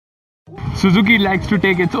Suzuki likes to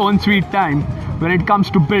take its own sweet time when it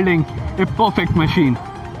comes to building a perfect machine.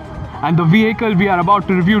 And the vehicle we are about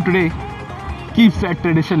to review today keeps that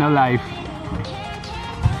tradition alive.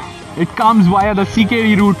 It comes via the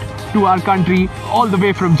CKD route to our country all the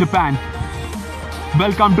way from Japan.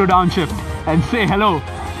 Welcome to Downshift and say hello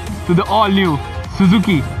to the all-new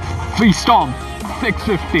Suzuki V-Strom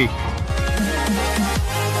 650.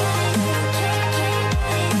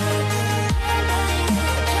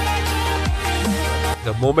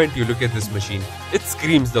 The moment you look at this machine, it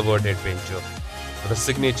screams the word adventure, with a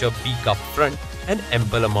signature V-cup front and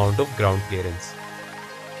ample amount of ground clearance.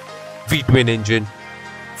 V-twin engine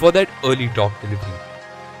for that early torque delivery.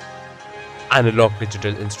 Analog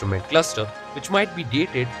digital instrument cluster, which might be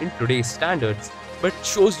dated in today's standards, but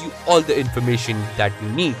shows you all the information that you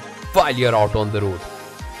need while you're out on the road.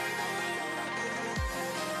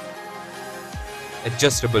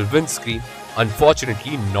 Adjustable windscreen,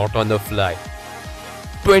 unfortunately not on the fly.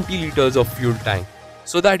 20 liters of fuel tank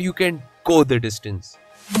so that you can go the distance.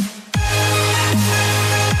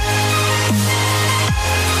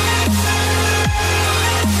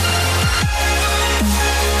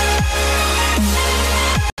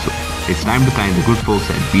 It's time to thank the good folks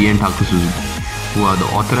at Adventure Suzuki, who are the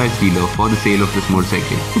authorized dealer for the sale of this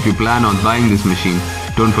motorcycle. If you plan on buying this machine,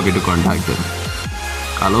 don't forget to contact them.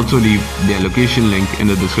 I'll also leave their location link in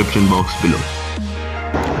the description box below.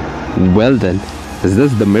 Well then, is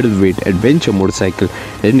this the middleweight adventure motorcycle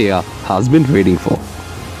India has been waiting for?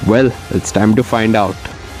 Well, it's time to find out.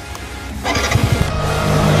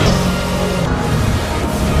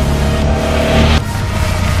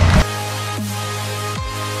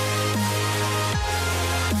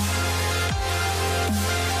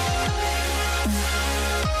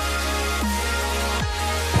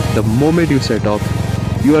 The moment you set off,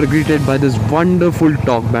 you are greeted by this wonderful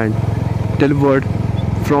torque band delivered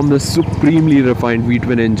from the supremely refined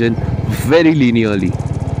V-twin engine very linearly.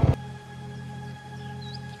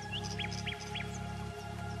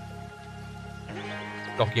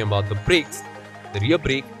 Talking about the brakes, the rear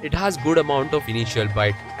brake, it has good amount of initial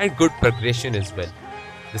bite and good progression as well.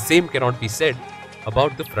 The same cannot be said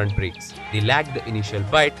about the front brakes. They lack the initial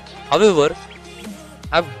bite, however,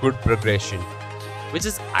 have good progression, which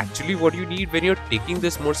is actually what you need when you're taking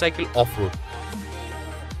this motorcycle off-road.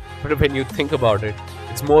 But when you think about it,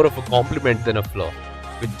 it's more of a compliment than a flaw,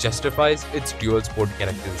 which justifies its dual sport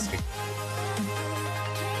characteristic.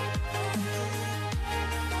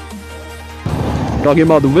 Talking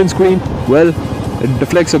about the windscreen, well, it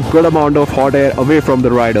deflects a good amount of hot air away from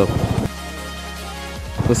the rider.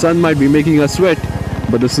 The sun might be making us sweat,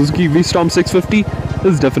 but the Suzuki V-Strom 650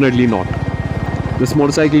 is definitely not. This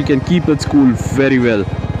motorcycle can keep its cool very well.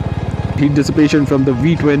 Heat dissipation from the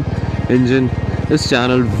V-twin engine is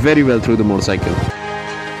channeled very well through the motorcycle.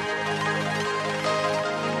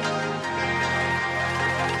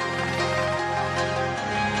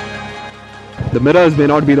 The mirrors may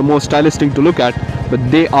not be the most stylistic to look at, but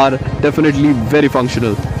they are definitely very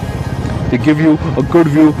functional. They give you a good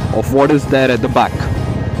view of what is there at the back.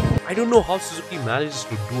 I don't know how Suzuki manages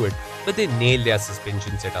to do it, but they nail their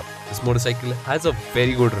suspension setup. This motorcycle has a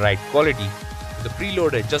very good ride quality with a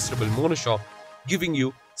preload adjustable monoshock, giving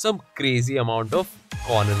you some crazy amount of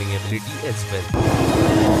cornering ability as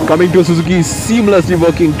well. Coming to Suzuki's seamlessly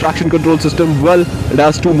working traction control system, well, it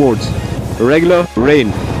has two modes, regular,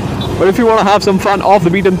 rain. But if you want to have some fun off the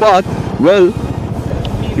beaten path, well,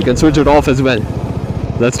 you can switch it off as well.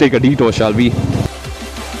 Let's take a detour, shall we?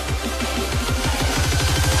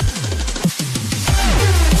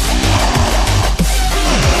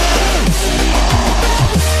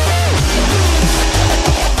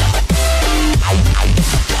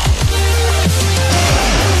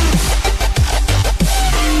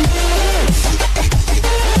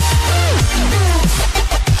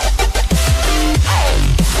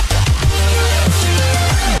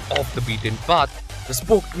 Off the beaten path, the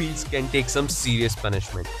spoked wheels can take some serious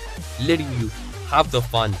punishment, letting you have the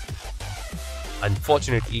fun.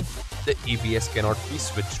 Unfortunately, the ABS cannot be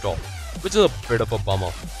switched off, which is a bit of a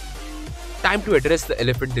bummer. Time to address the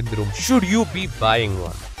elephant in the room. Should you be buying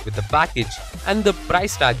one? With the package and the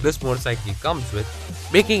price tag this motorcycle comes with,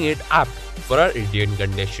 making it apt for our Indian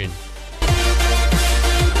condition.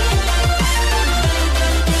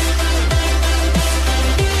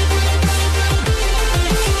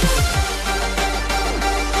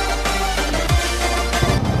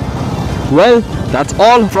 Well, that's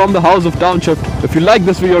all from the house of Downshift. If you like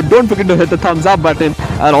this video, don't forget to hit the thumbs up button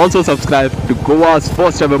and also subscribe to Goa's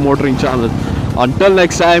first ever motoring channel. Until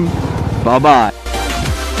next time, bye bye.